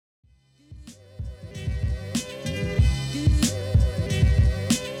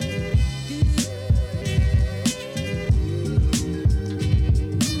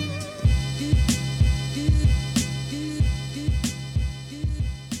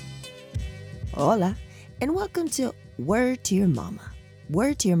Hola, and welcome to Word to Your Mama.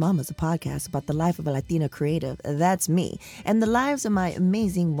 Word to Your Mama is a podcast about the life of a Latina creative, that's me, and the lives of my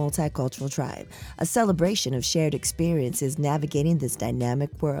amazing multicultural tribe. A celebration of shared experiences navigating this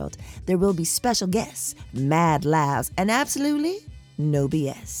dynamic world. There will be special guests, mad laughs, and absolutely no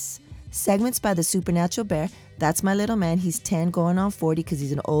BS. Segments by the Supernatural Bear. That's my little man. He's 10 going on 40 because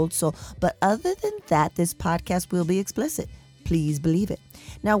he's an old soul. But other than that, this podcast will be explicit. Please believe it.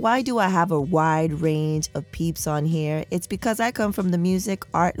 Now, why do I have a wide range of peeps on here? It's because I come from the music,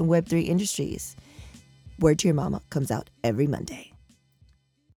 art, and Web3 industries. Word to Your Mama comes out every Monday.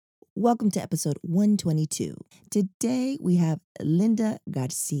 Welcome to episode 122. Today, we have Linda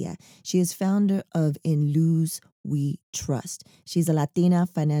Garcia. She is founder of In Luz We Trust. She's a Latina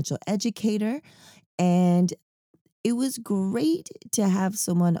financial educator, and it was great to have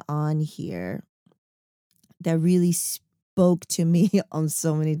someone on here that really spoke to me on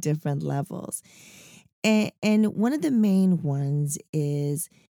so many different levels. And one of the main ones is,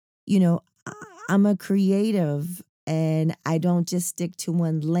 I'm a creative and I don't just stick to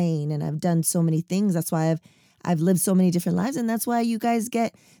one lane, and I've done so many things. That's why I've lived so many different lives, and that's why you guys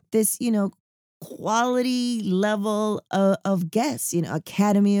get this, quality level of guests,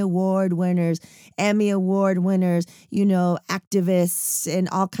 Academy Award winners, Emmy Award winners, activists and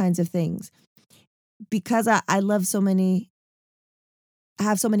all kinds of things. Because I love so many, I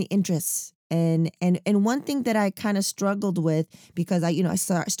have so many interests. And one thing that I kind of struggled with, because I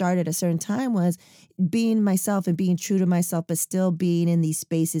started at a certain time, was being myself and being true to myself, but still being in these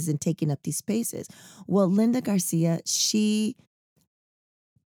spaces and taking up these spaces. Well, Linda Garcia, she's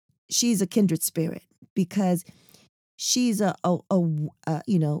a kindred spirit, because she's a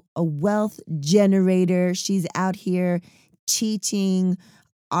wealth generator. She's out here teaching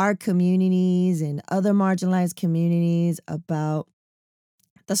our communities and other marginalized communities about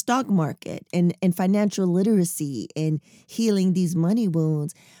the stock market and financial literacy and healing these money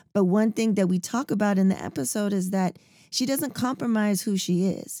wounds. But one thing that we talk about in the episode is that she doesn't compromise who she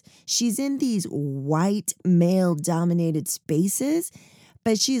is. She's in these white, male-dominated spaces,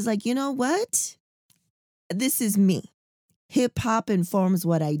 but she's like, you know what? This is me. Hip-hop informs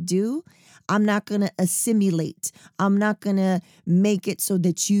what I do. I'm not going to assimilate. I'm not going to make it so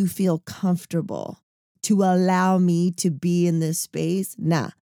that you feel comfortable to allow me to be in this space. Nah.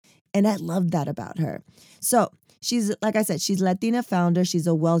 And I love that about her. So she's, like I said, she's Latina founder. She's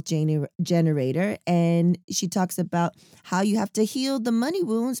a wealth generator. And she talks about how you have to heal the money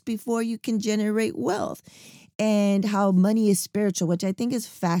wounds before you can generate wealth, and how money is spiritual, which I think is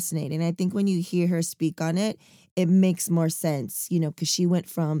fascinating. I think when you hear her speak on it, it makes more sense, because she went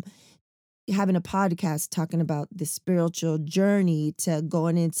from having a podcast talking about the spiritual journey to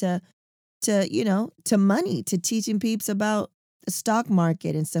going into to money, to teaching peeps about the stock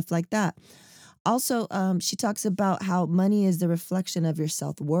market and stuff like that. Also, she talks about how money is the reflection of your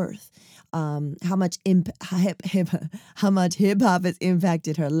self-worth, how much hip hop has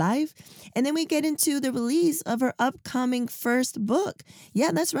impacted her life. And then we get into the release of her upcoming first book.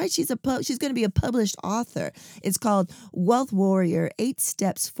 Yeah, that's right. She's going to be a published author. It's called Wealth Warrior: 8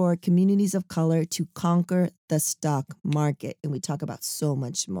 Steps for Communities of Color to Conquer the Stock Market. And we talk about so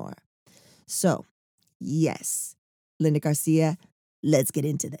much more. So, yes, Linda Garcia, let's get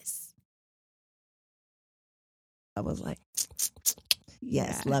into this. I was like,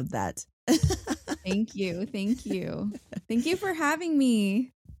 yes, love that. Thank you. Thank you. Thank you for having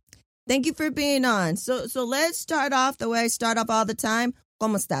me. Thank you for being on. So let's start off the way I start off all the time.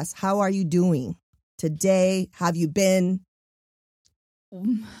 ¿Cómo estás? How are you doing today? Have you been?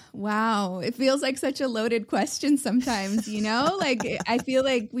 Wow. It feels like such a loaded question sometimes, Like, I feel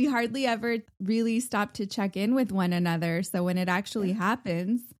like we hardly ever really stop to check in with one another. So when it actually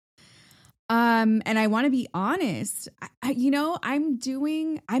happens, and I want to be honest, I'm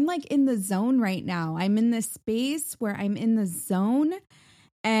like in the zone right now. I'm in this space where I'm in the zone,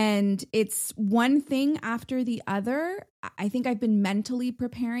 and it's one thing after the other. I think I've been mentally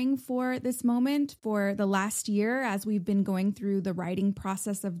preparing for this moment for the last year as we've been going through the writing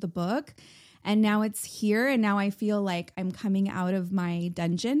process of the book. And now it's here, and now I feel like I'm coming out of my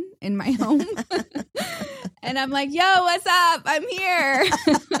dungeon in my home. And I'm like, yo, what's up? I'm here.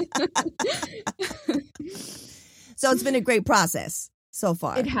 So it's been a great process so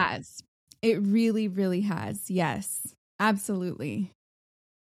far. It has. It really, really has. Yes, absolutely.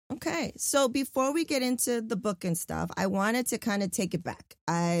 Okay. So before we get into the book and stuff, I wanted to kind of take it back.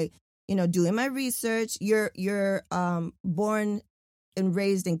 Doing my research, you're born and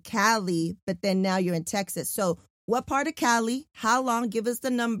raised in Cali, but then now you're in Texas. So what part of Cali? How long? Give us the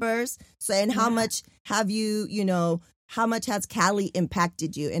numbers. So, and how much have you, how much has Cali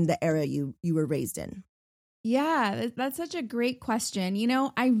impacted you in the area you were raised in? Yeah, that's such a great question. You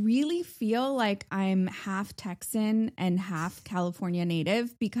know, I really feel like I'm half Texan and half California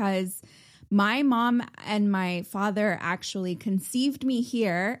native because my mom and my father actually conceived me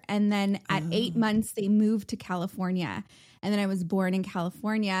here. And then at 8 months, they moved to California. And then I was born in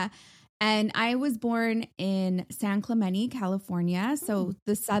California. And I was born in San Clemente, California. So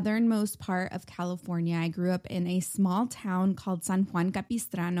the southernmost part of California. I grew up in a small town called San Juan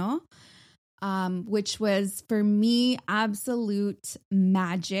Capistrano, which was for me absolute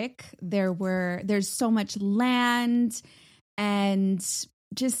magic. There's so much land and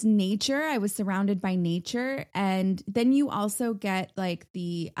just nature. I was surrounded by nature. And then you also get like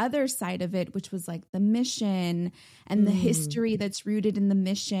the other side of it, which was like the mission and the history that's rooted in the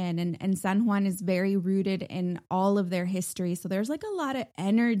mission. And San Juan is very rooted in all of their history. So there's like a lot of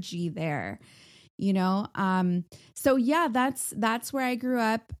energy there, you know? So yeah, that's where I grew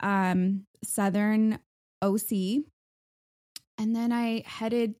up, Southern OC. And then I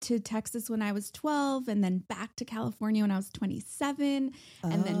headed to Texas when I was 12 and then back to California when I was 27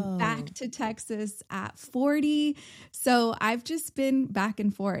 and then back to Texas at 40. So I've just been back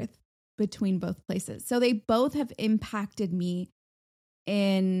and forth between both places. So they both have impacted me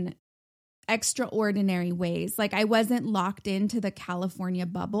in extraordinary ways. Like I wasn't locked into the California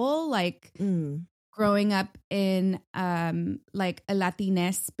bubble, like growing up in like a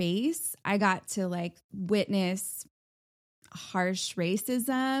Latina space. I got to like witness harsh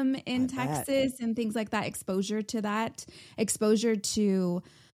racism in Texas and things like that, exposure to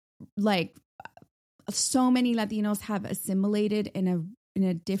like so many Latinos have assimilated in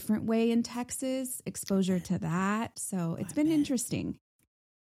a different way in Texas, exposure to that. So it's been interesting.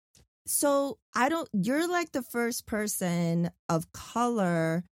 So you're like the first person of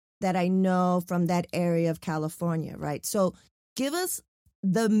color that I know from that area of California, right? So give us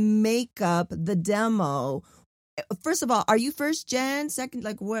the makeup, the demo. First of all, are you first gen? Second,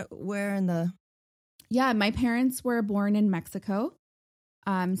 like where in the? Yeah, my parents were born in Mexico.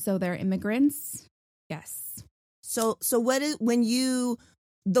 So they're immigrants. Yes. So what is, when you,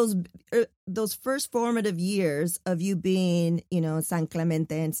 those first formative years of you being, you know, San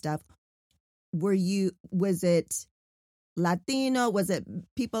Clemente and stuff, was it Latino? Was it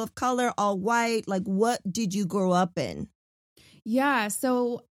people of color, all white? Like what did you grow up in? Yeah.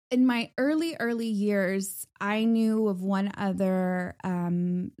 So in my early years, I knew of one other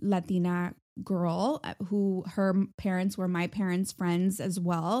Latina girl who her parents were my parents' friends as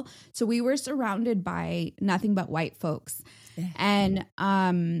well. So we were surrounded by nothing but white folks. And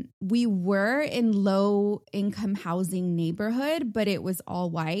we were in low income housing neighborhood, but it was all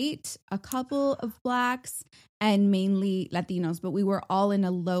white, a couple of blacks and mainly Latinos, but we were all in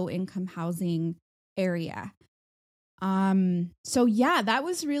a low income housing area. So yeah, that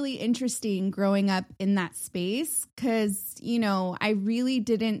was really interesting growing up in that space because, you know, I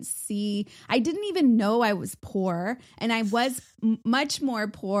didn't even know I was poor, and I was much more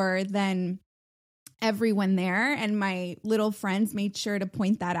poor than everyone there. And my little friends made sure to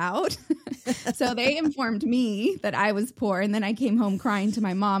point that out. So they informed me that I was poor. And then I came home crying to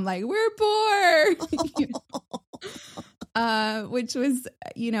my mom, like, we're poor. Which was,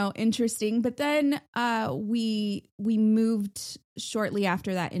 you know, interesting. But then we moved shortly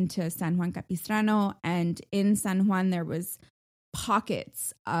after that into San Juan Capistrano. And in San Juan, there was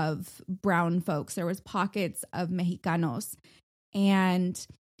pockets of brown folks. There was pockets of Mexicanos. And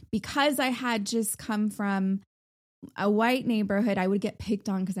because I had just come from a white neighborhood, I would get picked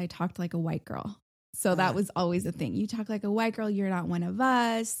on because I talked like a white girl. So that was always a thing. You talk like a white girl, you're not one of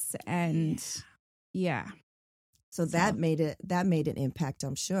us. And yeah. So that made an impact,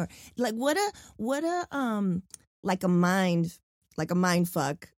 I'm sure. Like what a like a mind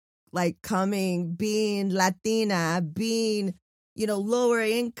fuck, like being Latina, being, you know, lower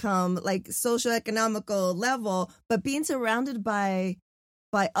income, like socioeconomical level, but being surrounded by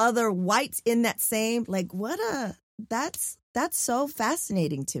other whites in that same, like that's so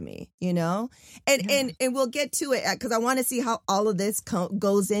fascinating to me, you know? And we'll get to it because I want to see how all of this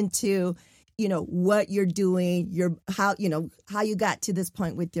goes into, you know, what you're doing, how you got to this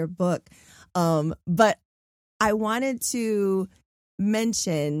point with your book. But I wanted to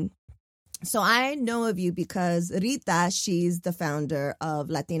mention, so I know of you because Rita, she's the founder of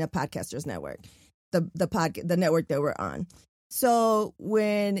Latina Podcasters Network, the network that we're on. So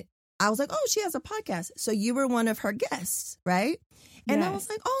when I was like, oh, she has a podcast. So you were one of her guests, right? And yes. I was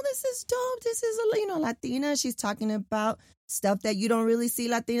like, oh, this is dope. This is a, Latina. She's talking about stuff that you don't really see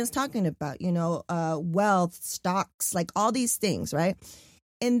Latinas talking about, wealth, stocks, like all these things, right?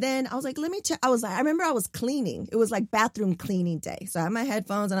 And then I was like, let me check. I remember I was cleaning. It was like bathroom cleaning day. So I had my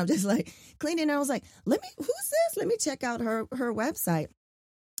headphones and I'm just like cleaning. And I was like, who's this? Let me check out her website.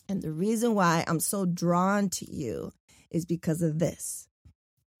 And the reason why I'm so drawn to you is because of this.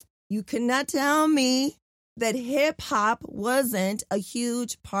 You cannot tell me that hip hop wasn't a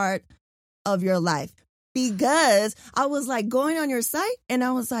huge part of your life, because I was like going on your site and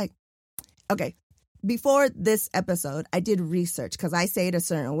I was like, okay, before this episode, I did research because I say it a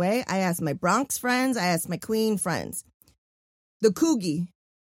certain way. I asked my Bronx friends, I asked my Queen friends. The Coogee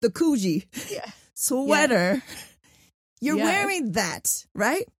sweater, you're wearing that,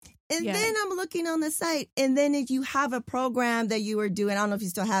 right? And then I'm looking on the site, and then if you have a program that you were doing, I don't know if you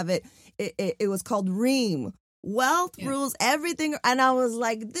still have it, it was called Ream, Wealth Rules Everything. And I was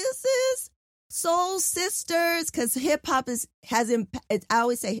like, this is Soul Sisters, because hip hop I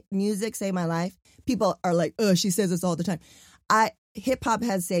always say music saved my life. People are like, oh, she says this all the time. Hip hop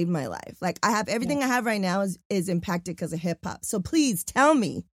has saved my life. Like, I have everything I have right now is impacted because of hip hop. So please tell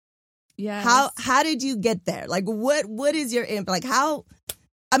me, how did you get there? Like, what is your impact? Like, how?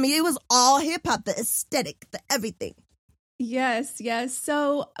 I mean, it was all hip hop, the aesthetic, the everything. Yes.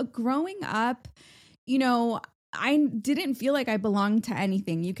 So growing up, I didn't feel like I belonged to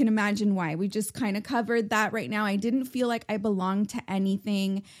anything. You can imagine why. We just kind of covered that right now. I didn't feel like I belonged to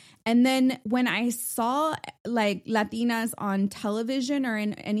anything. And then when I saw like Latinas on television or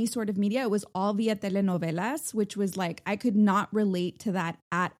in any sort of media, it was all via telenovelas, which was like, I could not relate to that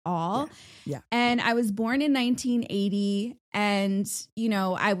at all. Yeah. And I was born in 1980. And,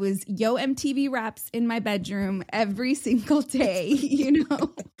 I was Yo MTV Raps in my bedroom every single day,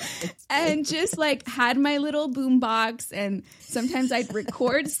 and just like had my little boombox. And sometimes I'd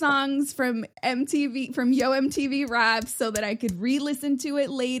record songs from Yo MTV Raps so that I could re-listen to it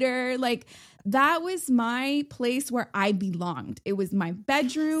later. Like, that was my place where I belonged. It was my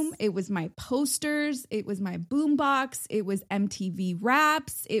bedroom. It was my posters. It was my boombox. It was MTV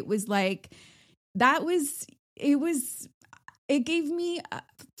Raps. It was like, it gave me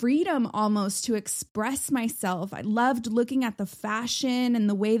freedom almost to express myself. I loved looking at the fashion and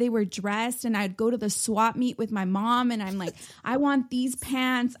the way they were dressed. And I'd go to the swap meet with my mom and I'm like, I want these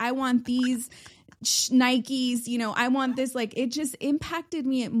pants. I want these Nikes. I want this. Like, it just impacted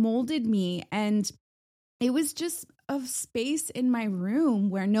me. It molded me. And it was just a space in my room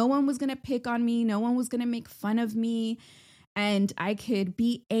where no one was going to pick on me. No one was going to make fun of me. And I could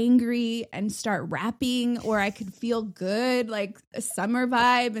be angry and start rapping, or I could feel good, like a summer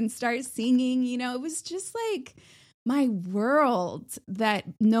vibe, and start singing. It was just like my world that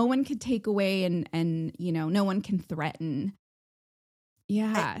no one could take away and no one can threaten.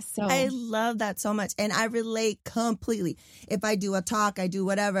 Yeah. So I love that so much. And I relate completely. If I do a talk, I do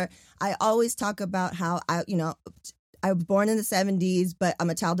whatever, I always talk about how I was born in the 70s, but I'm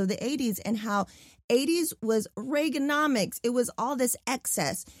a child of the 80s, and how 80s was Reaganomics. It was all this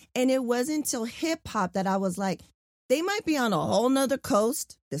excess. And it wasn't until hip hop that I was like, they might be on a whole nother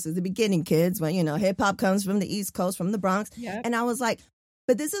coast. This is the beginning, kids. When, hip hop comes from the East Coast, from the Bronx. Yep. And I was like,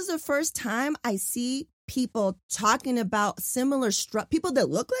 but this is the first time I see people talking about similar people that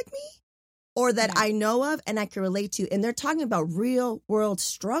look like me or that I know of and I can relate to. And they're talking about real world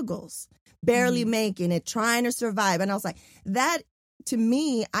struggles, barely making it, trying to survive. And I was like, that, to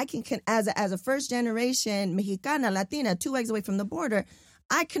me, I can as a first generation Mexicana, Latina, 2 eggs away from the border,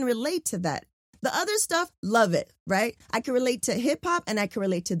 I can relate to that. The other stuff, love it, right? I can relate to hip hop and I can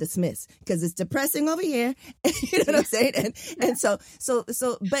relate to the Smiths because it's depressing over here. You know what I'm saying? And so,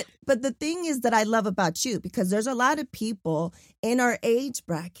 but the thing is that I love about you, because there's a lot of people in our age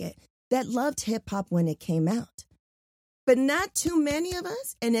bracket that loved hip hop when it came out. But not too many of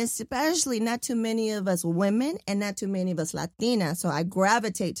us, and especially not too many of us women and not too many of us Latinas, so I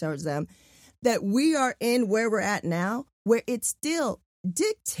gravitate towards them, that we are in where we're at now, where it still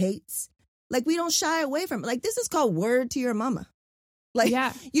dictates, like we don't shy away from it. Like, this is called word to your mama. Like,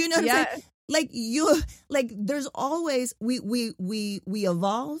 you know what I'm saying? Like there's always, we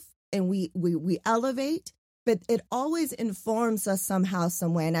evolve and we elevate, but it always informs us somehow,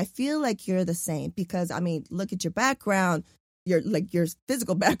 some way. And I feel like you're the same because, I mean, look at your background, your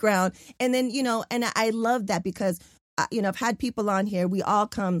physical background. And then, and I love that because, I've had people on here. We all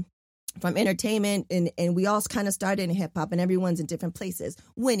come from entertainment and we all kind of started in hip hop, and everyone's in different places,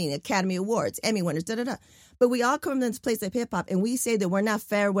 winning Academy Awards, Emmy winners, But we all come from this place of hip hop, and we say that we're not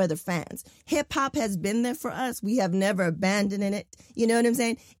fair weather fans. Hip hop has been there for us. We have never abandoned it. You know what I'm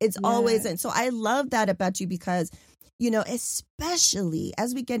saying? It's always, and so I love that about you because, especially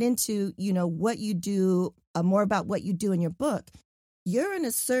as we get into, what you do, more about what you do in your book, you're in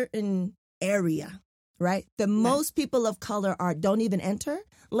a certain area, right? Most people of color don't even enter,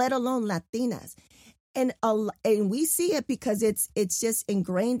 let alone Latinas. And we see it because it's just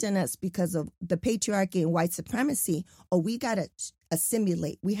ingrained in us because of the patriarchy and white supremacy. Oh, we got to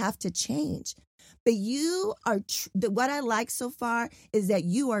assimilate. We have to change. But you are, what I like so far is that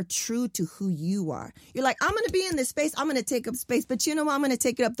you are true to who you are. You're like, I'm going to be in this space. I'm going to take up space. But you know what? I'm going to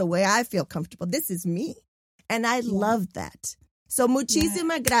take it up the way I feel comfortable. This is me. And I love that. So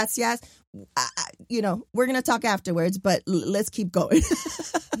muchísimas gracias. We're going to talk afterwards, but let's keep going.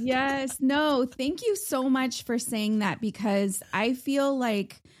 Yes. No, thank you so much for saying that, because I feel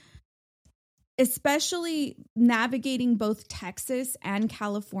like, especially navigating both Texas and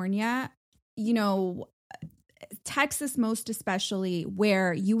California, Texas most especially,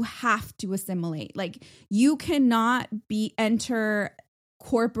 where you have to assimilate. Like, you cannot enter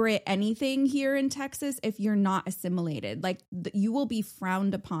corporate anything here in Texas if you're not assimilated. Like, you will be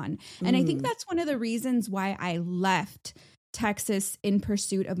frowned upon. And I think that's one of the reasons why I left Texas in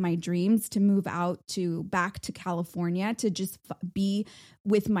pursuit of my dreams, to move back to California, to just be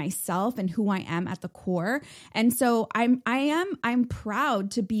with myself and who I am at the core. And so I'm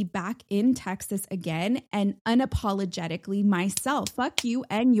proud to be back in Texas again, and unapologetically myself. Fuck you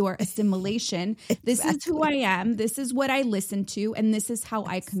and your assimilation. This is who I am. This is what I listen to, and this is how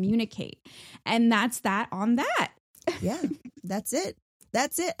I communicate. And that's that on that. Yeah, that's it.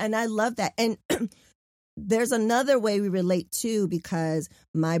 That's it. And I love that. And there's another way we relate too, because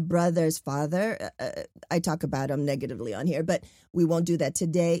my brother's father, I talk about him negatively on here, but we won't do that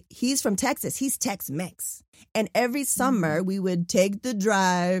today. He's from Texas. He's Tex-Mex. And every summer we would take the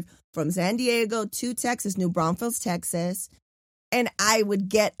drive from San Diego to Texas, New Braunfels, Texas. And I would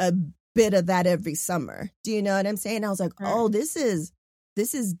get a bit of that every summer. Do you know what I'm saying? I was like, oh, this is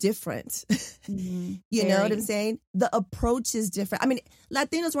different. You know what I'm saying? The approach is different. I mean,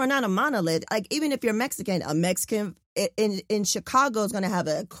 Latinos were not a monolith. Like, even if you're Mexican, a Mexican in Chicago is going to have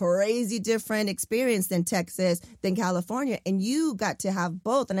a crazy different experience than Texas, than California. And you got to have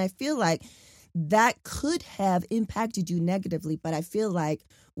both. And I feel like that could have impacted you negatively, but I feel like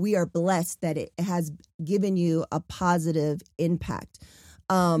we are blessed that it has given you a positive impact.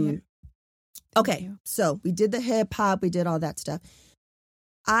 Okay, so we did the hip hop, we did all that stuff.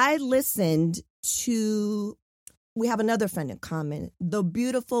 I listened to, we have another friend in common, the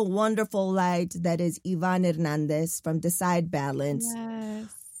beautiful, wonderful light that is Yvonne Hernandez from Decide Balance.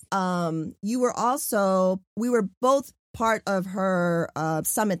 Yes. We were both part of her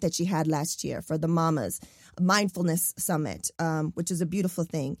summit that she had last year for the Mamas, Mindfulness Summit, which is a beautiful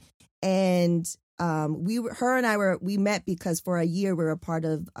thing. And we met because for a year we were part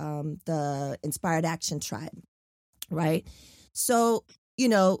of the Inspired Action Tribe, right? So,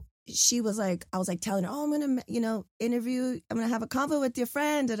 she was like, I was like telling her, oh, I'm going to, interview, I'm going to have a convo with your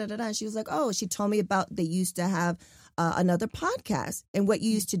friend, And she was like, oh, she told me about, they used to have another podcast and what you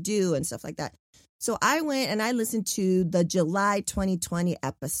used to do and stuff like that. So I went and I listened to the July 2020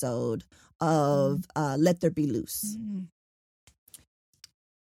 episode of Let There Be Loose. Mm-hmm.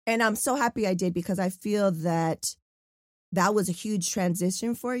 And I'm so happy I did, because I feel that was a huge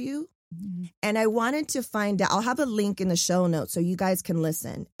transition for you. Mm-hmm. And I wanted to find out, I'll have a link in the show notes so you guys can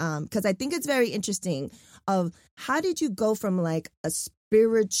listen, because I think it's very interesting of how did you go from like a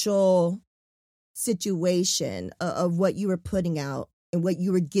spiritual situation of what you were putting out and what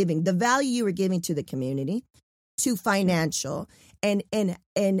you were giving, the value you were giving to the community, to financial. And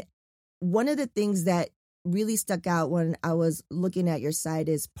one of the things that really stuck out when I was looking at your site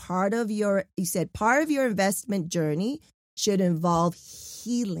is you said part of your investment journey should involve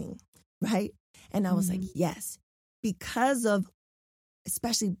healing. Right. And I was like, yes, because of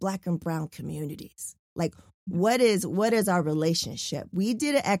especially Black and brown communities. Like, what is our relationship? We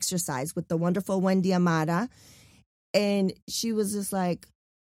did an exercise with the wonderful Wendy Amara, and she was just like,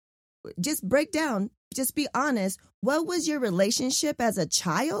 just break down, just be honest. What was your relationship as a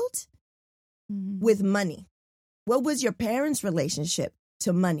child with money? What was your parents' relationship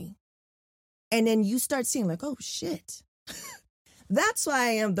to money? And then you start seeing like, oh, shit. That's why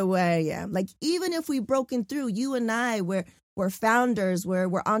I am the way I am. Like, even if we've broken through, you and I, we're founders,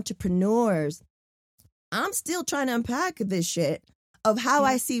 we're entrepreneurs. I'm still trying to unpack this shit of how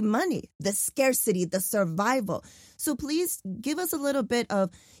I see money, the scarcity, the survival. So please give us a little bit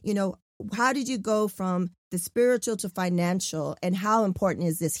of, how did you go from the spiritual to financial, and how important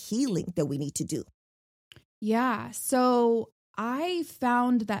is this healing that we need to do? Yeah. So I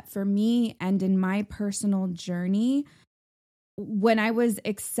found that for me and in my personal journey, when I was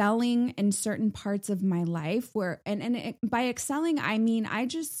excelling in certain parts of my life by excelling, I mean, I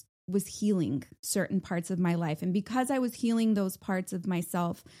just was healing certain parts of my life. And because I was healing those parts of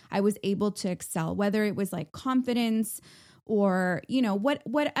myself, I was able to excel, whether it was like confidence or, you know,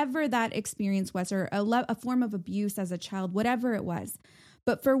 whatever that experience was, or a form of abuse as a child, whatever it was.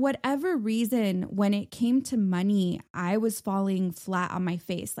 But for whatever reason, when it came to money, I was falling flat on my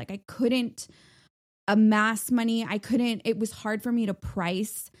face. Like I couldn't amass money. It was hard for me to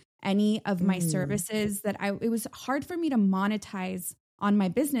price any of my services it was hard for me to monetize on my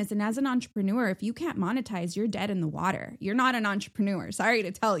business. And as an entrepreneur, if you can't monetize, you're dead in the water. You're not an entrepreneur. Sorry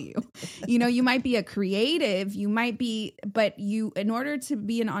to tell you. You know, you might be a creative, but in order to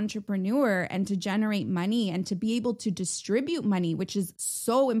be an entrepreneur and to generate money and to be able to distribute money, which is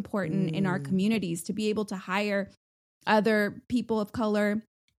so important in our communities, to be able to hire other people of color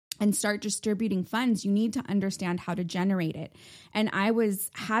and start distributing funds, you need to understand how to generate it. And I was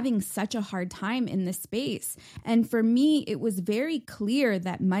having such a hard time in this space. And for me, it was very clear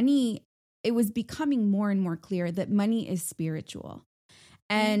that it was becoming more and more clear that money is spiritual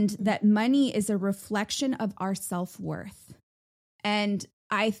and that money is a reflection of our self-worth. And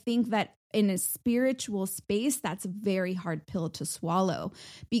I think that in a spiritual space, that's a very hard pill to swallow,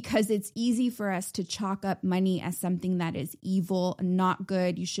 because it's easy for us to chalk up money as something that is evil, not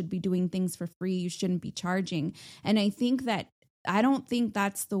good. You should be doing things for free. You shouldn't be charging. And I don't think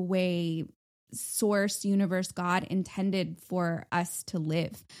that's the way source, universe, God intended for us to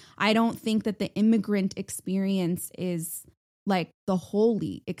live. I don't think that the immigrant experience is like the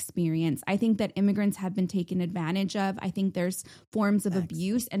holy experience. I think that immigrants have been taken advantage of. I think there's forms of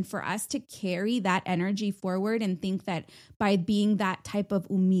abuse. And for us to carry that energy forward and think that by being that type of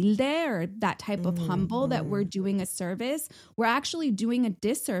humilde or that type of humble that we're doing a service, we're actually doing a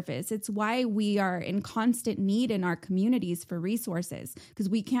disservice. It's why we are in constant need in our communities for resources, because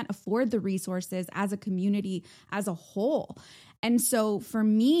we can't afford the resources as a community as a whole. And so for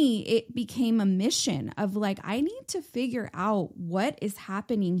me, it became a mission of like, I need to figure out what is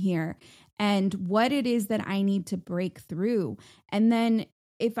happening here and what it is that I need to break through. And then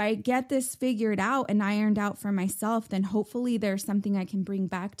if I get this figured out and ironed out for myself, then hopefully there's something I can bring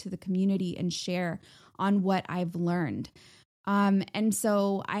back to the community and share on what I've learned. And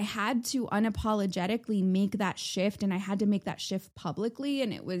so I had to unapologetically make that shift, and I had to make that shift publicly.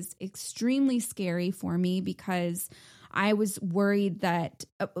 And it was extremely scary for me because I was worried that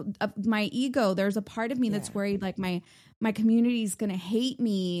my ego, there's a part of me that's worried like my community is going to hate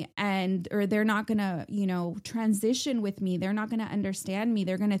me or they're not going to, transition with me. They're not going to understand me.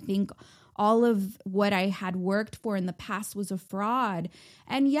 They're going to think all of what I had worked for in the past was a fraud.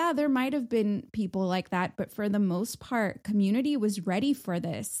 And yeah, there might have been people like that, but for the most part, community was ready for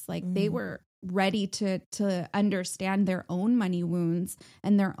this. Like they were ready to understand their own money wounds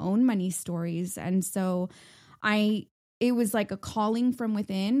and their own money stories. And so it was like a calling from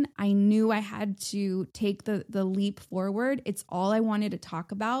within. I knew I had to take the leap forward. It's all I wanted to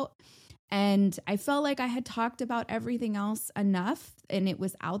talk about. And I felt like I had talked about everything else enough, and it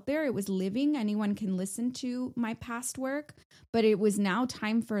was out there. It was living. Anyone can listen to my past work, but it was now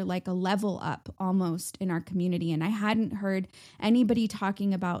time for like a level up almost in our community. And I hadn't heard anybody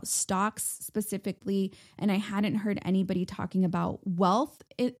talking about stocks specifically, and I hadn't heard anybody talking about wealth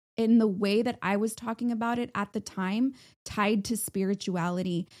in the way that I was talking about it at the time, tied to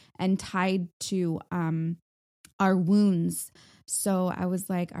spirituality and tied to our wounds. So I was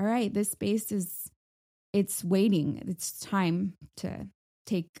like, all right, this space it's waiting. It's time to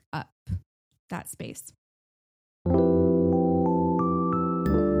take up that space.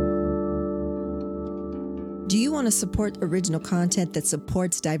 Do you want to support original content that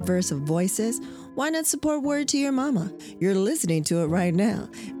supports diverse voices? Why not support Word to Your Mama? You're listening to it right now.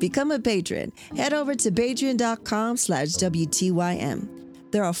 Become a patron. Head over to patreon.com/WTYM.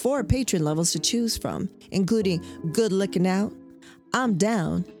 There are 4 patron levels to choose from, including Good Looking Out, I'm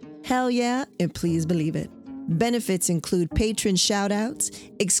Down, Hell Yeah, and Please Believe It. Benefits include patron shoutouts,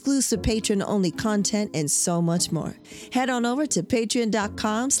 exclusive patron-only content, and so much more. Head on over to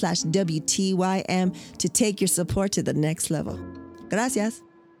patreon.com/WTYM to take your support to the next level. Gracias.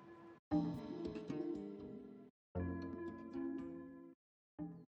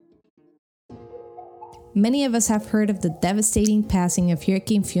 Many of us have heard of the devastating passing of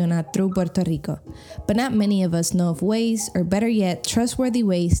Hurricane Fiona through Puerto Rico, but not many of us know of ways, or better yet, trustworthy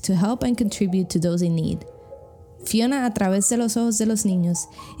ways to help and contribute to those in need. Fiona a través de los ojos de los niños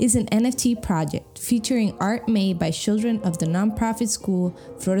is an NFT project featuring art made by children of the nonprofit school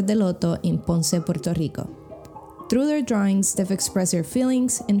Flor de Loto in Ponce, Puerto Rico. Through their drawings, they've expressed their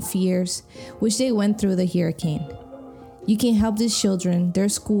feelings and fears which they went through the hurricane. You can help these children, their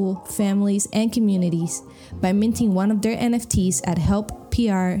school, families, and communities by minting one of their NFTs at help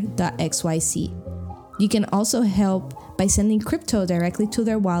helppr.xyz. You can also help by sending crypto directly to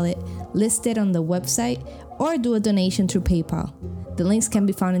their wallet listed on the website or do a donation through PayPal. The links can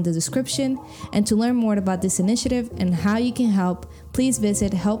be found in the description. And to learn more about this initiative and how you can help, please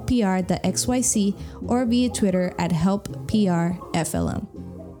visit helppr.xyz or via Twitter at helpprflm.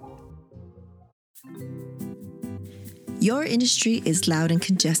 Your industry is loud and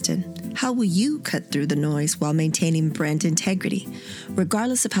congested. How will you cut through the noise while maintaining brand integrity?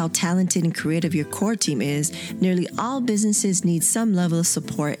 Regardless of how talented and creative your core team is, nearly all businesses need some level of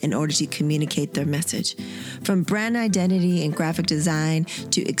support in order to communicate their message. From brand identity and graphic design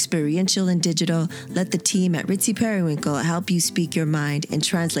to experiential and digital, let the team at Ritzy Periwinkle help you speak your mind and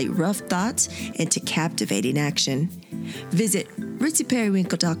translate rough thoughts into captivating action. Visit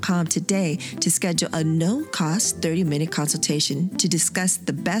ritzyperiwinkle.com today to schedule a no-cost 30-minute consultation to discuss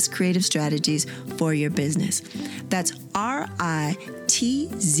the best creative strategies for your business. That's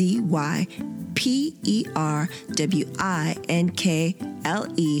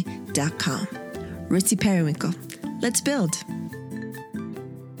ritzyperiwinkle.com. Ritzy Periwinkle. Let's build.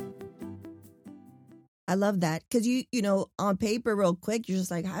 I love that because you know, on paper, real quick, you're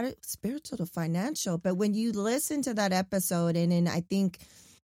just like, how did spiritual to financial? But when you listen to that episode, and I think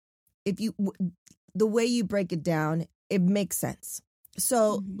the way you break it down, it makes sense.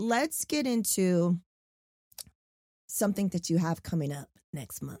 So let's get into something that you have coming up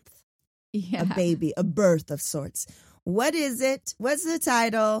next month. Yeah. A baby, a birth of sorts. What is it? What's the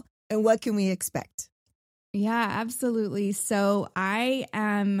title? And what can we expect? Yeah, absolutely. So I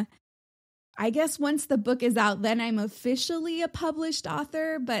guess once the book is out, then I'm officially a published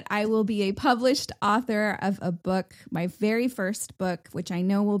author, but I will be a published author of a book, my very first book, which I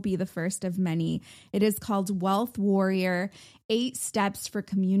know will be the first of many. It is called Wealth Warrior: 8 Steps for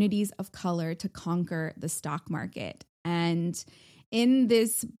Communities of Color to Conquer the Stock Market. And in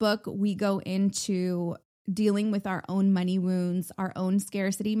this book, we go into dealing with our own money wounds, our own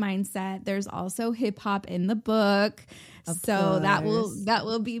scarcity mindset. There's also hip hop in the book. So that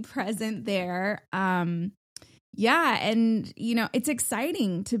will be present there. Yeah. And, you know, it's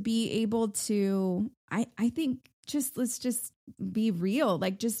exciting to be able to, I think let's just be real,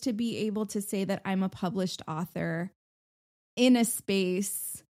 like just to be able to say that I'm a published author in a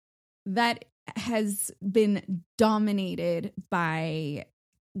space that has been dominated by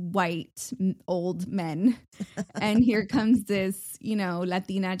white old men. And here comes this, you know,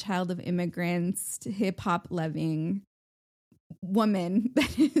 Latina child of immigrants, hip hop loving woman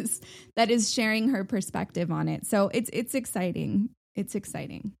that is sharing her perspective on it. So it's exciting. It's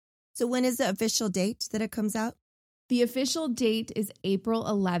exciting. So when is the official date that it comes out? The official date is April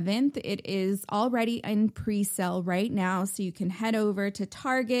 11th. It is already in pre-sale right now. So you can head over to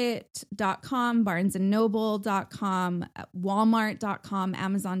Target.com, BarnesandNoble.com, Walmart.com,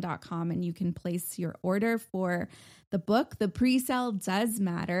 Amazon.com, and you can place your order for the book. The pre-sale does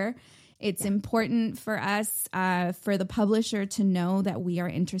matter. It's important for us, for the publisher to know that we are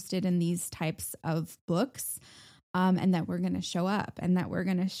interested in these types of books, and that we're going to show up and that we're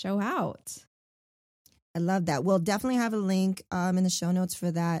going to show out. I love that. We'll definitely have a link in the show notes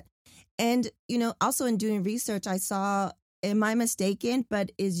for that. And, you know, also in doing research, I saw, am I mistaken,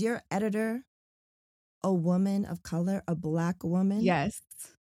 but is your editor a woman of color, a Black woman? Yes.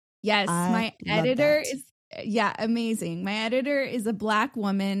 My editor is, amazing. My editor is a Black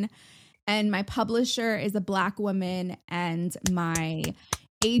woman and my publisher is a Black woman and my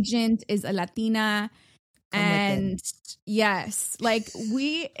agent is a Latina. And yes, like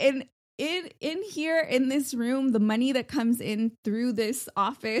we, in here in this room, the money that comes in through this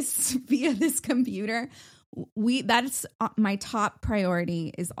office via this computer, that's my top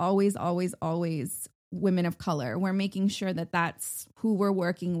priority is always women of color. We're making sure that that's who we're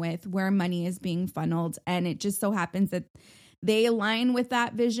working with, where money is being funneled. And it just so happens that they align with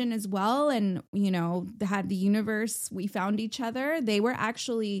that vision as well. And, you know, had the universe, we found each other. They were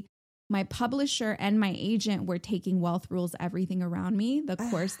actually, my publisher and my agent were taking Wealth Rules Everything Around Me, the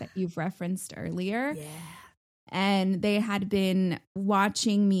course that you've referenced earlier. Yeah. And they had been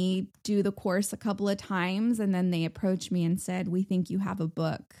watching me do the course a couple of times. And then they approached me and said, we think you have a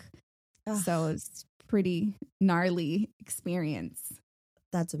book. So it's pretty gnarly experience.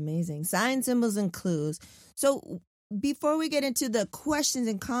 That's amazing. Signs, symbols, and clues. So before we get into the questions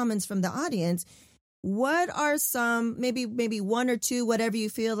and comments from the audience, what are some, maybe one or two, whatever you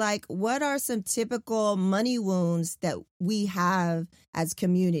feel like, what are some typical money wounds that we have as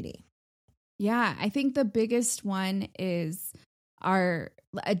community? Yeah, I think the biggest one is are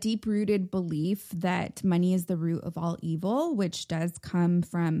a deep-rooted belief that money is the root of all evil, which does come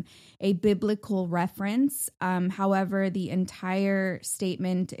from a biblical reference. However, the entire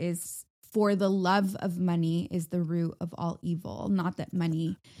statement is, for the love of money is the root of all evil, not that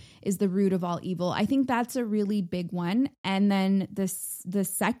money is the root of all evil. I think that's a really big one. And then the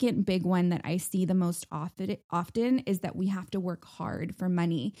second big one that I see the most often is that we have to work hard for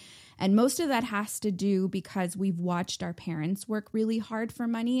money. And most of that has to do because we've watched our parents work really hard for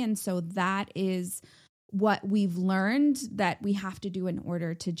money. And so that is what we've learned that we have to do in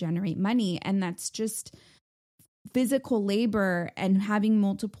order to generate money. And that's just physical labor, and having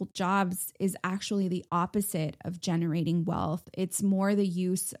multiple jobs is actually the opposite of generating wealth. It's more the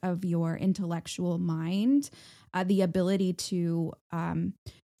use of your intellectual mind, the ability to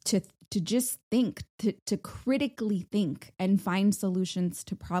just think, to critically think and find solutions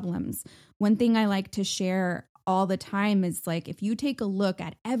to problems. One thing I like to share all the time is, like, if you take a look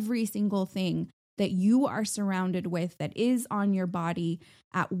at every single thing that you are surrounded with that is on your body,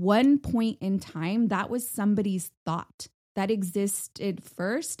 at one point in time, that was somebody's thought that existed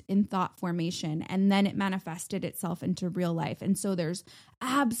first in thought formation, and then it manifested itself into real life. And so there's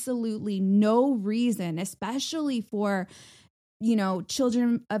absolutely no reason, especially for, you know,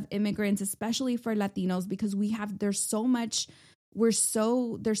 children of immigrants, especially for Latinos, because there's so much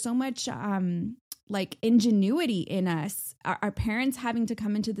like ingenuity in us, our parents having to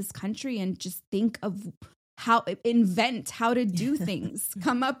come into this country and just think of invent how to do things,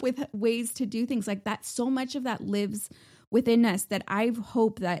 come up with ways to do things like that. So much of that lives within us that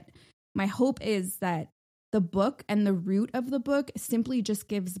my hope is that the book and the root of the book simply just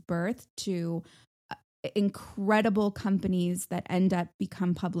gives birth to incredible companies that end up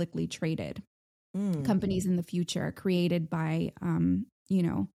become publicly traded companies in the future, created by,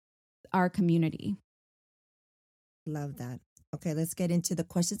 our community. Love that. Okay, let's get into the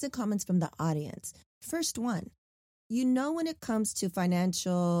questions and comments from the audience. First one, when it comes to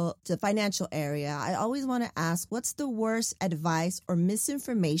financial area, I always want to ask, what's the worst advice or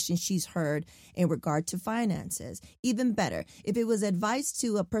misinformation she's heard in regard to finances? Even better, if it was advice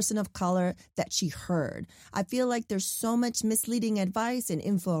to a person of color that she heard. I feel like there's so much misleading advice and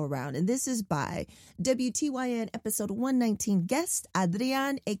info around. And this is by WTYN episode 119 guest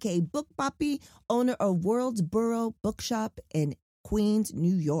Adrian, aka Book Papi, owner of World's Borough Bookshop in Queens,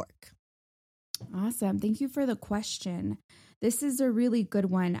 New York. Awesome. Thank you for the question. This is a really good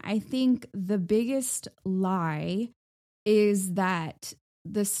one. I think the biggest lie is that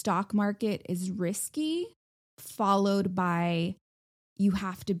the stock market is risky, followed by you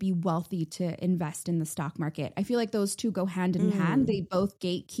have to be wealthy to invest in the stock market. I feel like those two go hand in hand. They both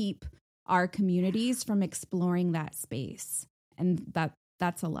gatekeep our communities from exploring that space. And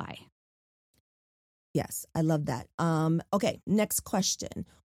that's a lie. Yes, I love that. Okay, next question.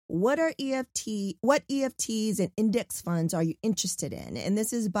 What EFTs and index funds are you interested in? And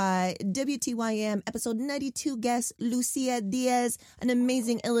this is by WTYM episode 92 guest Lucia Diaz, an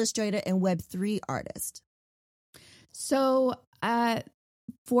amazing illustrator and Web3 artist. So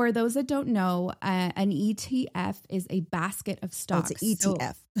for those that don't know, an ETF is a basket of stocks. Oh, it's an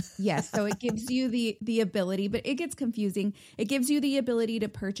ETF. Yes. So it gives you the ability, but it gets confusing. It gives you the ability to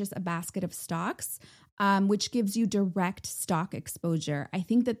purchase a basket of stocks, which gives you direct stock exposure. I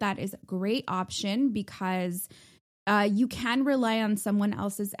think that is a great option because you can rely on someone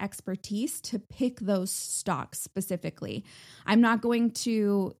else's expertise to pick those stocks specifically. I'm not going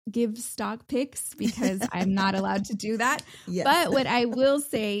to give stock picks because I'm not allowed to do that. Yes. But what I will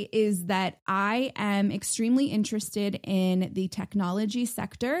say is that I am extremely interested in the technology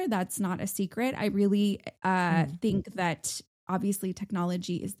sector. That's not a secret. I really think that obviously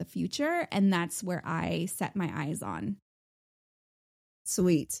technology is the future, and that's where I set my eyes on.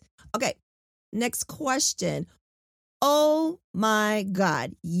 Sweet. Okay, next question. Oh my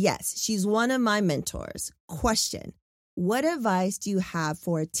God. Yes, she's one of my mentors. Question. What advice do you have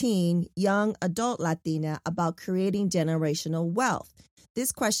for a teen, young adult Latina about creating generational wealth?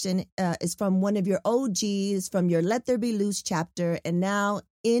 This question is from one of your OGs from your Let There Be Loose chapter, and now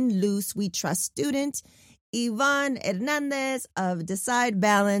in Loose We Trust student, Yvonne Hernandez of Decide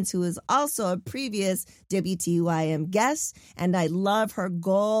Balance, who is also a previous WTYM guest. And I love her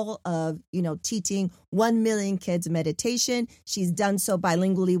goal of, teaching 1 million kids meditation. She's done so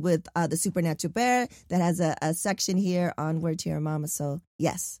bilingually with the Supernatural Bear that has a section here on Word to Your Mama. So,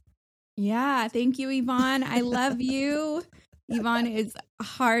 yes. Yeah. Thank you, Yvonne. I love you. Yvonne is a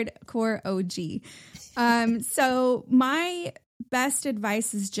hardcore OG. So my best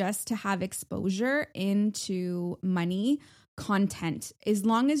advice is just to have exposure into money content. As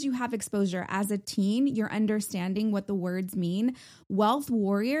long as you have exposure as a teen, you're understanding what the words mean. Wealth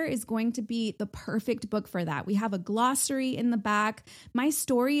Warrior is going to be the perfect book for that. We have a glossary in the back. My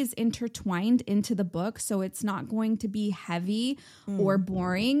story is intertwined into the book, so it's not going to be heavy or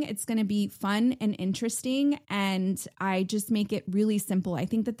boring. It's going to be fun and interesting, and I just make it really simple. I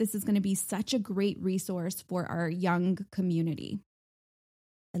think that this is going to be such a great resource for our young community.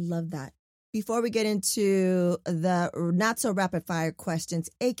 I love that. Before we get into the not so rapid fire questions,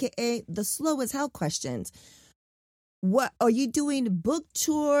 aka the slow as hell questions, what are you doing? Book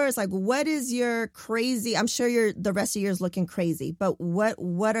tours? Like, what is your crazy? I'm sure the rest of your is looking crazy, but what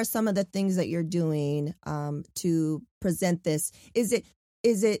are some of the things that you're doing to present this? Is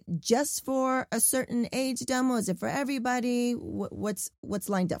it just for a certain age demo? Is it for everybody? What's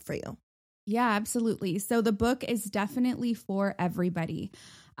lined up for you? Yeah, absolutely. So the book is definitely for everybody.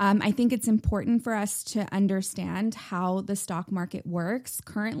 I think it's important for us to understand how the stock market works.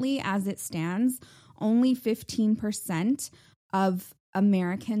 Currently, as it stands, only 15% of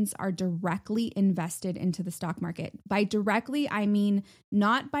Americans are directly invested into the stock market. By directly, I mean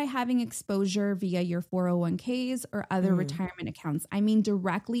not by having exposure via your 401ks or other retirement accounts. I mean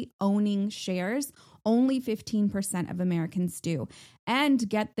directly owning shares. Only 15% of Americans do. And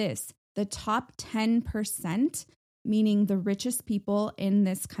get this, the top 10%, meaning the richest people in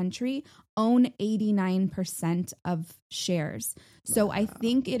this country, own 89% of shares. So I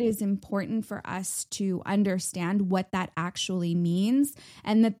think it is important for us to understand what that actually means,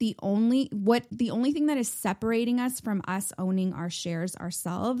 and that the only thing that is separating us from us owning our shares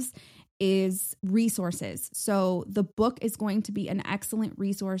ourselves is resources. So the book is going to be an excellent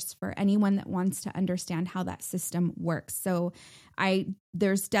resource for anyone that wants to understand how that system works. So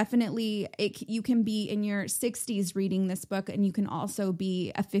there's definitely, you can be in your 60s reading this book, and you can also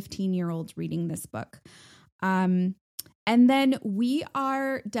be a 15-year-old reading this book. And then we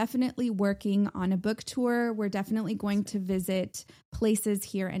are definitely working on a book tour. We're definitely going to visit places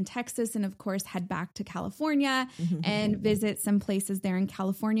here in Texas and, of course, head back to California and visit some places there in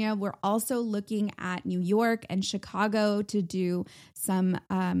California. We're also looking at New York and Chicago to do some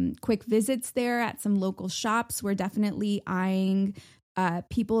quick visits there at some local shops. We're definitely eyeing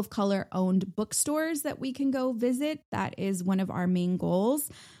people of color owned bookstores that we can go visit. That is one of our main goals.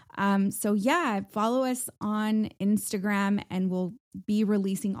 So yeah, follow us on Instagram, and we'll be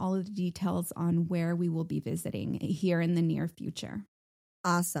releasing all of the details on where we will be visiting here in the near future.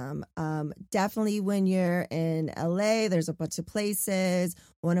 Awesome. Definitely when you're in LA, there's a bunch of places.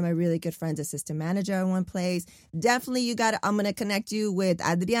 One of my really good friends, assistant manager in one place. Definitely I'm going to connect you with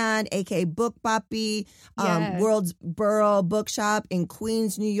Adrian, aka Book Papi, Yes. World's Borough Bookshop in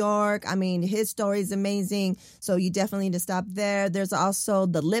Queens, New York. I mean, his story is amazing. So you definitely need to stop there. There's also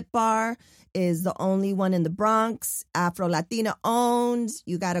the Lip Bar is the only one in the Bronx, Afro Latina owned.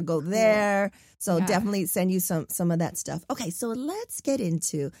 You got to go there. So definitely send you some of that stuff. Okay, so let's get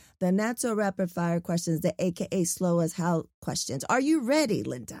into the not so rapid fire questions, the AKA slow as hell questions. Are you ready,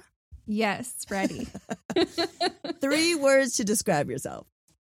 Linda? Yes, ready. 3 words to describe yourself.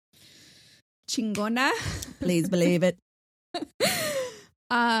 Chingona. Please believe it.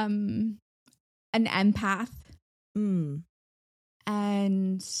 An empath.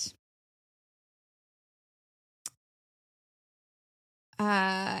 And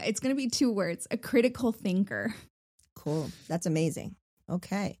it's going to be 2 words, a critical thinker. Cool. That's amazing.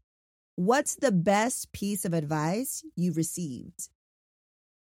 Okay. What's the best piece of advice you received?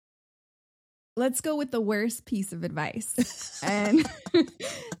 Let's go with the worst piece of advice. And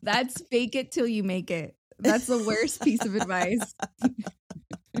that's fake it till you make it. That's the worst piece of advice.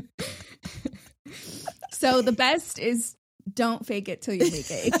 So the best is don't fake it till you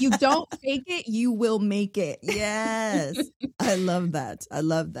make it. If you don't fake it, you will make it. Yes. I love that. I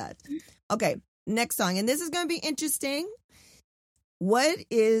love that. Okay. Next song. And this is going to be interesting. What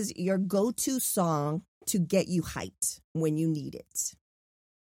is your go-to song to get you hyped when you need it?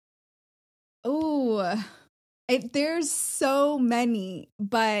 Oh, there's so many,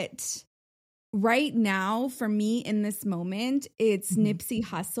 but right now for me in this moment, it's Nipsey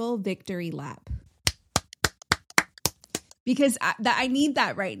Hussle, Victory Lap. Because I need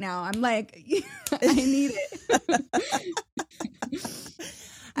that right now. I'm like, I need it.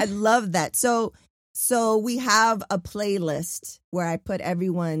 I love that. So we have a playlist where I put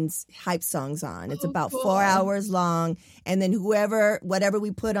everyone's hype songs on. It's about cool. 4 hours long. And then whatever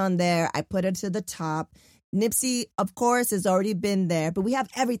we put on there, I put it to the top. Nipsey, of course, has already been there, but we have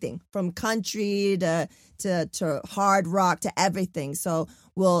everything from country to hard rock to everything. So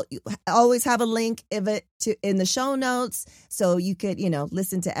we'll always have a link in the show notes, so you could,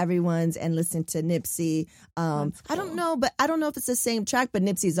 listen to everyone's and listen to Nipsey. Cool. I don't know if it's the same track, but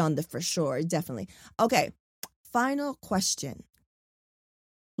Nipsey's on there for sure, definitely. Okay, final question,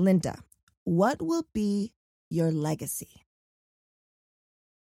 Linda, what will be your legacy?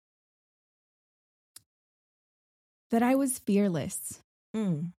 That I was fearless.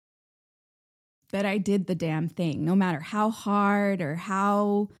 That I did the damn thing, no matter how hard or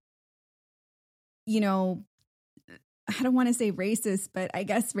how, I don't want to say racist, but I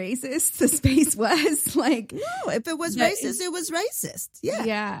guess racist the space was. Like, no, if it was racist, it was racist. Yeah.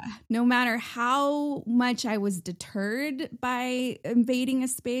 Yeah. No matter how much I was deterred by invading a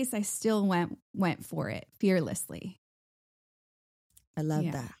space, I still went for it fearlessly. I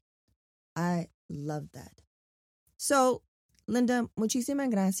love that. I love that. So, Linda,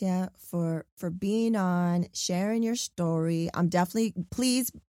 muchísimas gracias for being on, sharing your story. I'm definitely,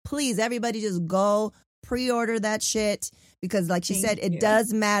 please, everybody just go pre-order that shit, because like she said, it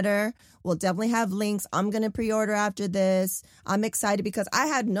does matter. We'll definitely have links. I'm going to pre-order after this. I'm excited because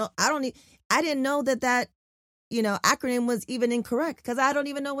I didn't know that acronym was even incorrect, because I don't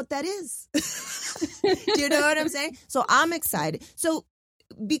even know what that is. Do you know what I'm saying? So I'm excited. So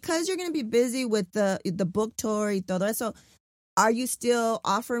because you're going to be busy with the book tour y todo eso, are you still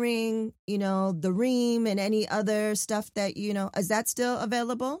offering, the Ream and any other stuff that, is that still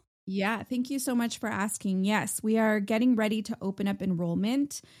available? Yeah, thank you so much for asking. Yes, we are getting ready to open up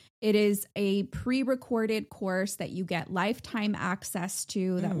enrollment. It is a pre-recorded course that you get lifetime access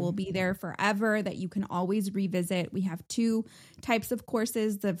to, that will be there forever, that you can always revisit. We have 2 types of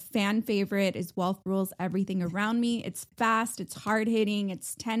courses. The fan favorite is Wealth Rules Everything Around Me. It's fast, it's hard-hitting,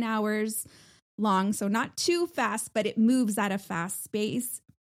 it's 10 hours long, so not too fast, but it moves at a fast pace.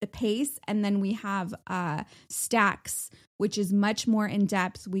 And then we have Stacks, which is much more in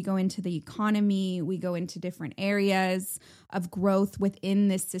depth. We go into the economy, we go into different areas of growth within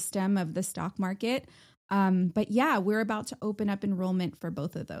this system of the stock market. But yeah, we're about to open up enrollment for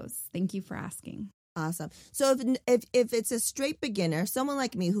both of those. Thank you for asking. Awesome. So if it's a straight beginner, someone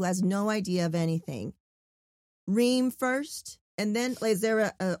like me who has no idea of anything, Ream first, and then is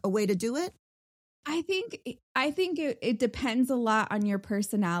there a way to do it? I think it depends a lot on your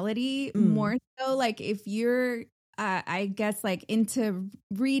personality, more so. Like if you're, I guess, like into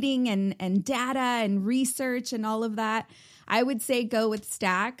reading and data and research and all of that, I would say go with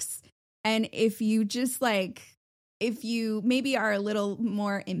Stacks. And if you if you maybe are a little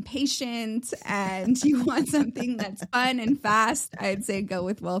more impatient and you want something that's fun and fast, I'd say go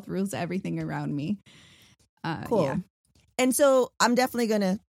with Wealth Rules Everything Around Me. Cool. Yeah. And so I'm definitely going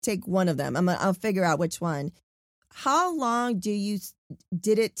to take one of them. I'll figure out which one. How long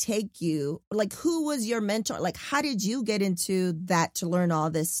did it take you? Like, who was your mentor? Like, how did you get into that to learn all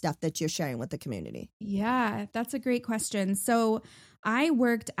this stuff that you're sharing with the community? Yeah, that's a great question. So I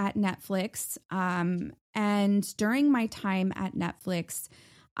worked at Netflix, and during my time at Netflix,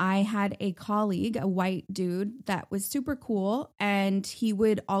 I had a colleague, a white dude that was super cool, and he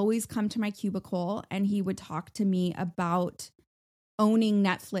would always come to my cubicle and he would talk to me about owning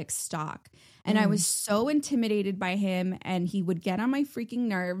Netflix stock. And I was so intimidated by him, and he would get on my freaking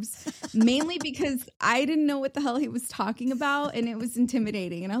nerves, mainly because I didn't know what the hell he was talking about, and it was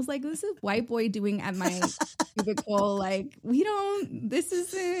intimidating. And I was like, this is white boy doing at my cubicle. Like, this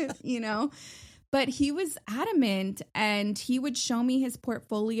isn't, But he was adamant, and he would show me his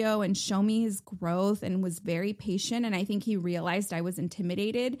portfolio and show me his growth, and was very patient. And I think he realized I was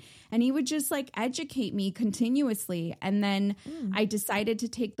intimidated, and he would just educate me continuously. And then I decided to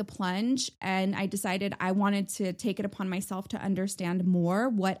take the plunge, and I decided I wanted to take it upon myself to understand more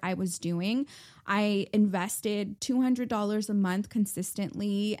what I was doing. I invested $200 a month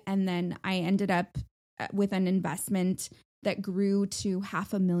consistently, and then I ended up with an investment that grew to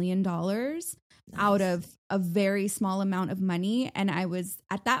 $500,000 out of a very small amount of money. And I was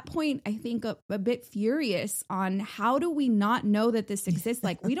at that point, I think, a bit furious on how do we not know that this exists?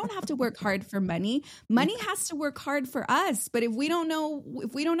 Like, we don't have to work hard for money. Money has to work hard for us. But if we don't know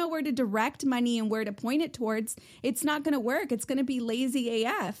where to direct money and where to point it towards, it's not going to work. It's going to be lazy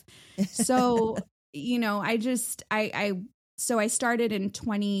AF. So, I started in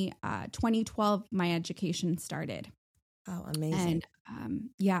 2012, my education started. Oh, amazing. And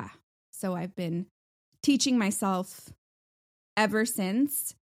so I've been teaching myself ever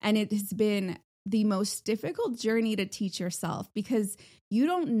since. And it has been the most difficult journey to teach yourself, because you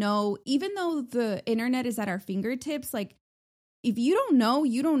don't know, even though the internet is at our fingertips, like if you don't know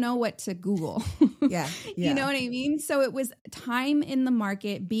what to Google. Yeah. You know what I mean? So it was time in the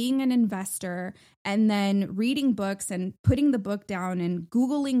market, being an investor, and then reading books and putting the book down and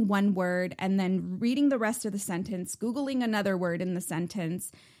Googling one word and then reading the rest of the sentence, Googling another word in the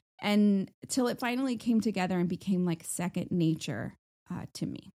sentence, and till it finally came together and became like second nature to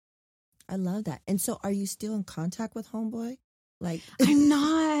me. I love that. And so are you still in contact with Homeboy? Like, I'm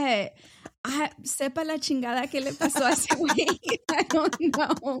not. Sepa la chingada que le pasó a ese güey. I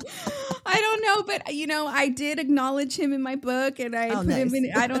don't know. But, you know, I did acknowledge him in my book and I put him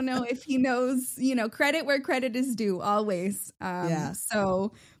in. I don't know if he knows, you know, credit where credit is due always.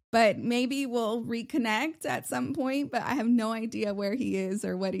 So, but maybe we'll reconnect at some point, but I have no idea where he is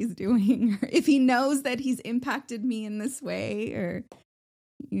or what he's doing or if he knows that he's impacted me in this way or,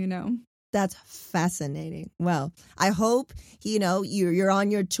 you know. That's fascinating. Well, I hope, you know, you're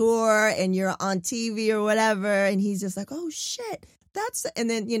on your tour and you're on TV or whatever. And he's just like, oh, shit. And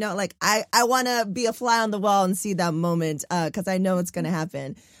then, you know, like I want to be a fly on the wall and see that moment because I know it's going to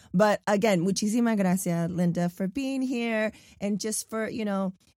happen. But again, muchísimas gracias, Linda, for being here and just for, you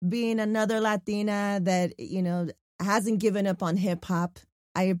know, being another Latina that, you know, hasn't given up on hip hop.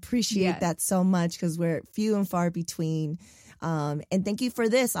 I appreciate that so much because we're few and far between. And thank you for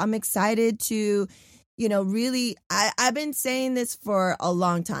this. I'm excited to, you know, really, I've been saying this for a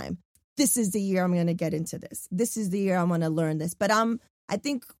long time. This is the year I'm going to get into this. This is the year I'm going to learn this. But I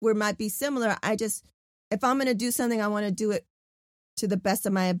think we might be similar. If I'm going to do something, I want to do it to the best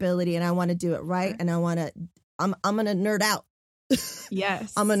of my ability and I want to do it right. And I'm going to nerd out.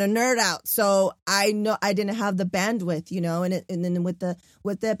 Yes. I'm going to nerd out. So I know I didn't have the bandwidth, you know, and then with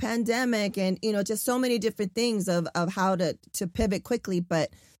the pandemic and, you know, just so many different things of how to pivot quickly. But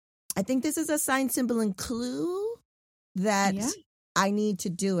I think this is a sign, symbol, and clue that I need to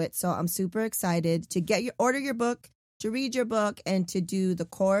do it. So I'm super excited to order your book, to read your book and to do the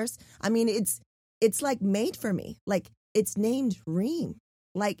course. I mean, it's like made for me. Like it's named Reem.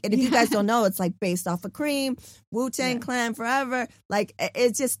 Like, and if you guys don't know, it's like based off of Cream, Wu-Tang Clan forever. Like,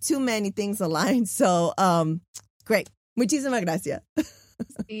 it's just too many things aligned. So, great. Muchísimas gracias.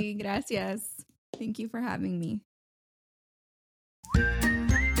 Sí, gracias. Thank you for having me.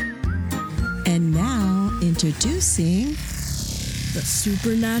 And now, introducing the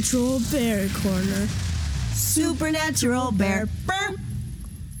Supernatural Bear Corner. Supernatural Bear.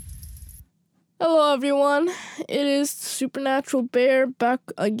 Hello everyone, it is Supernatural Bear back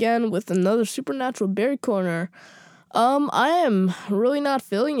again with another Supernatural Bear Corner. I am really not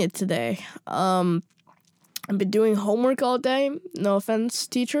feeling it today. I've been doing homework all day. No offense,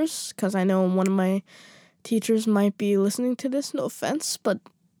 teachers, because I know one of my teachers might be listening to this. No offense, but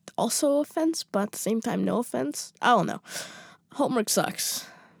also offense, but at the same time, no offense. I don't know. Homework sucks.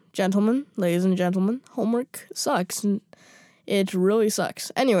 Gentlemen, ladies and gentlemen, homework sucks. It really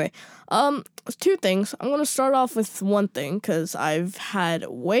sucks. Anyway, two things. I'm going to start off with one thing because I've had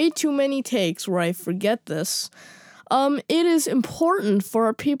way too many takes where I forget this. It is important for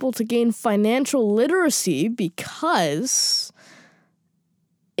our people to gain financial literacy because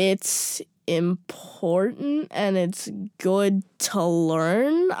it's important and it's good to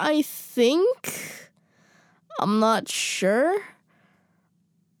learn, I think. I'm not sure.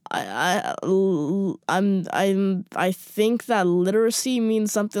 I think that literacy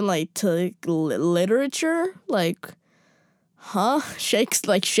means something like to literature, like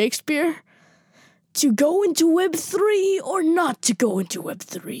Shakespeare. To go into Web3 or not to go into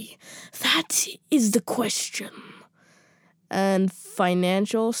Web3, that is the question. And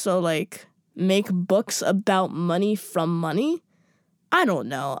financial, so like make books about money from money. I don't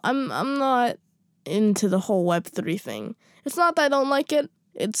know. I'm not into the whole Web3 thing. It's not that I don't like it.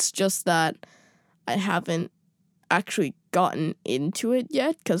 It's just that I haven't actually gotten into it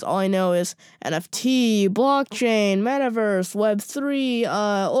yet, because all I know is NFT, blockchain, metaverse, Web3,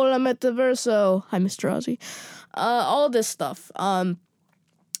 Hola Metaverso, hi Mr. Ozzy, all this stuff.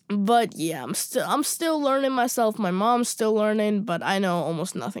 But yeah, I'm still learning myself. My mom's still learning, but I know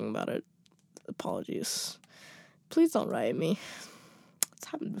almost nothing about it. Apologies. Please don't write me.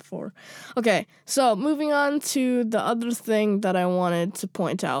 Happened before. Okay, so moving on to the other thing that I wanted to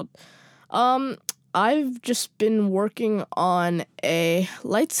point out. I've just been working on a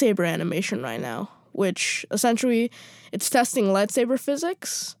lightsaber animation right now, which essentially it's testing lightsaber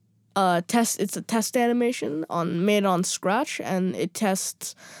physics. It's a test animation made on Scratch, and it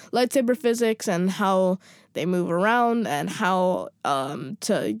tests lightsaber physics and how they move around and how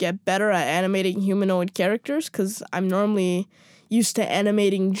to get better at animating humanoid characters, because I'm normally used to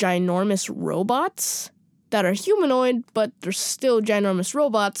animating ginormous robots that are humanoid, but they're still ginormous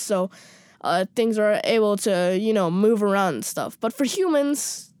robots, so things are able to, move around and stuff. But for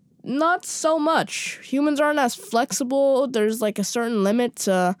humans, not so much. Humans aren't as flexible. There's like a certain limit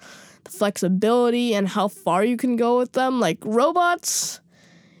to the flexibility and how far you can go with them. Like robots,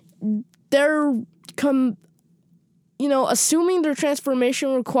 they're assuming their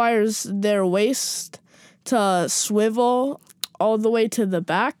transformation requires their waist to swivel all the way to the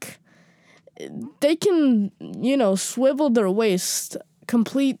back, they can, swivel their waist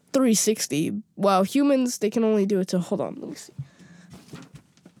complete 360, while humans, they can only do it to, hold on, let me see.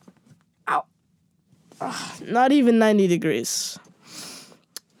 Ow. Not even 90 degrees.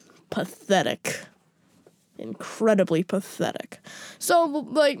 Pathetic. Incredibly pathetic. So,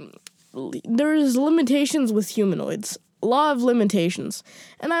 like, there's limitations with humanoids. A lot of limitations.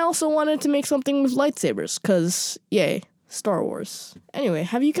 And I also wanted to make something with lightsabers, because, yay, Star Wars. Anyway,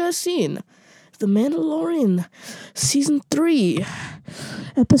 have you guys seen The Mandalorian Season 3,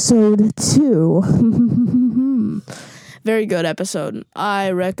 Episode 2? Very good episode. I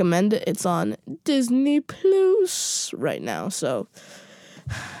recommend it. It's on Disney Plus right now, so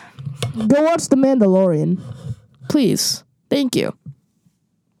go watch The Mandalorian. Please. Thank you.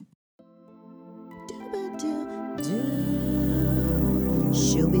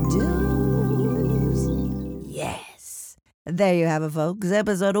 Yes. There you have it, folks.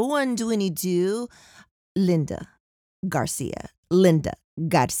 Episode 122. Linda Garcia.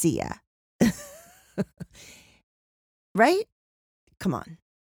 Right? Come on.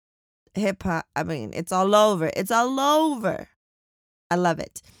 Hip hop. I mean, it's all over. I love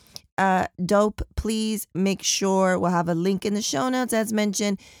it. Dope. Please make sure we'll have a link in the show notes, as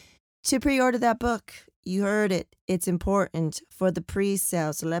mentioned, to pre-order that book. You heard it. It's important for the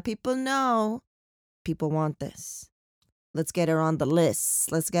pre-sale. So let people know people want this. Let's get her on the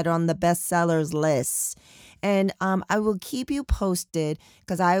list. Let's get her on the bestsellers list. And I will keep you posted,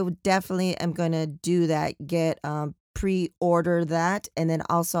 because I definitely am going to do that. Get pre-order that. And then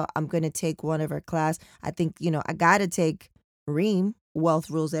also I'm going to take one of her class. I think, I got to take Reem, Wealth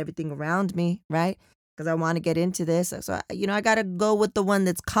Rules Everything Around Me, right? Because I want to get into this. So, I got to go with the one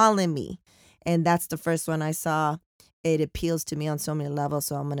that's calling me. And that's the first one I saw. It appeals to me on so many levels,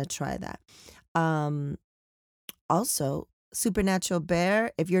 so I'm going to try that. Also, Supernatural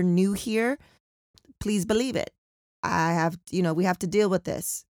Bear, if you're new here, please believe it. We have to deal with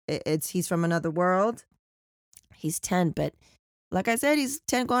this. He's from another world. He's 10, but like I said, he's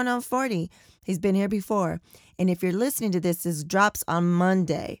 10 going on 40. He's been here before. And if you're listening to this drops on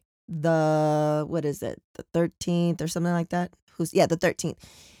Monday, the 13th or something like that? The 13th.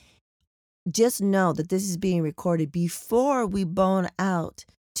 Just know that this is being recorded before we bone out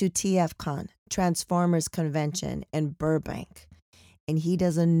to TFCon, Transformers Convention in Burbank. And he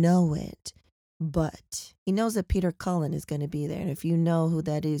doesn't know it, but he knows that Peter Cullen is going to be there. And if you know who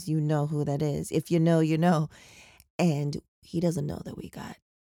that is, you know who that is. If you know, you know. And he doesn't know that we got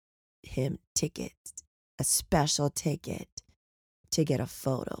him tickets, a special ticket to get a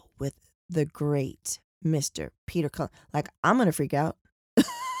photo with the great Mr. Peter Cullen. Like, I'm going to freak out.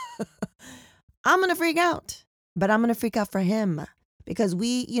 I'm going to freak out, but I'm going to freak out for him, because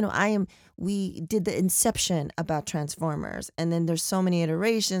we did the inception about Transformers, and then there's so many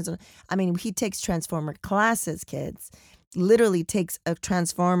iterations. I mean, he takes Transformer classes, kids, literally takes a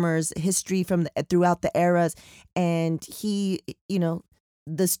Transformers history from throughout the eras, and he,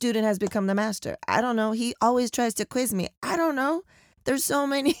 the student has become the master. I don't know. He always tries to quiz me. I don't know. There's so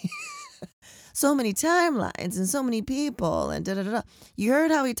many so many timelines and so many people and da-da-da-da. You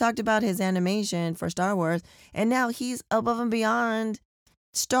heard how he talked about his animation for Star Wars, and now he's above and beyond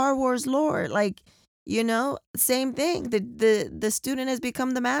Star Wars lore. Like, same thing. The student has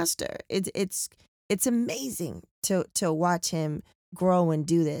become the master. It's amazing to watch him grow and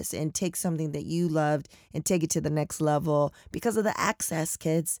do this and take something that you loved and take it to the next level because of the access,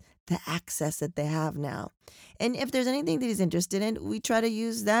 kids, the access that they have now. And if there's anything that he's interested in, we try to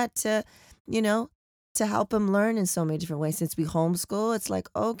use that to help him learn in so many different ways. Since we homeschool, it's like,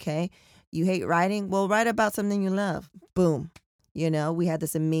 okay, you hate writing? Well, write about something you love. Boom. We had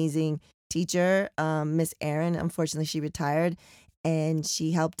this amazing teacher, Miss Erin. Unfortunately, she retired, and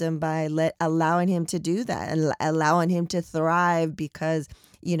she helped him by allowing him to do that and allowing him to thrive, because,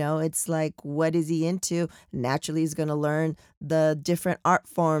 it's like, what is he into? Naturally, he's going to learn the different art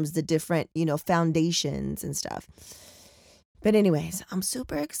forms, the different, foundations and stuff. But anyways, I'm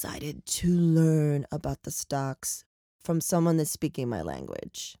super excited to learn about the stocks from someone that's speaking my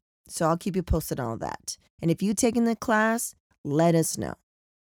language. So I'll keep you posted on all that. And if you've taken the class, let us know.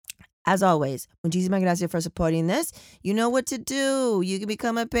 As always, muchísimas gracias for supporting this. You know what to do. You can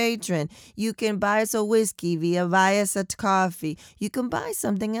become a patron. You can buy us a whiskey buy us a coffee. You can buy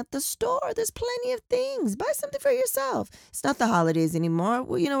something at the store. There's plenty of things. Buy something for yourself. It's not the holidays anymore.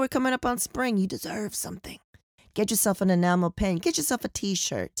 Well, we're coming up on spring. You deserve something. Get yourself an enamel pen. Get yourself a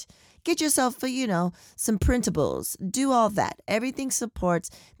t-shirt. Get yourself, some printables. Do all that. Everything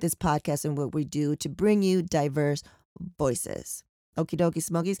supports this podcast and what we do to bring you diverse voices. Okie dokie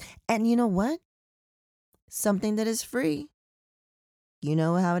smokies. And you know what? Something that is free. You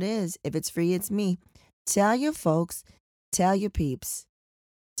know how it is. If it's free, it's me. Tell your folks, tell your peeps,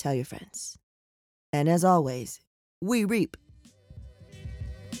 tell your friends. And as always, we reap.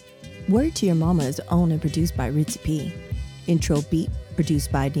 Word to Your Mama is owned and produced by Ritzy P. Intro beat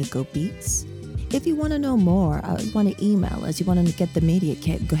produced by Nico Beats. If you want to know more, you want to email us, you want to get the media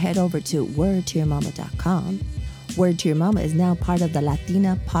kit, go head over to wordtoyourmama.com. Word to Your Mama is now part of the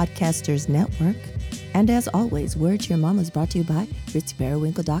Latina Podcasters Network. And as always, Word to Your Mama is brought to you by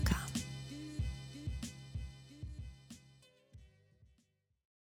RitzyPeriwinkle.com.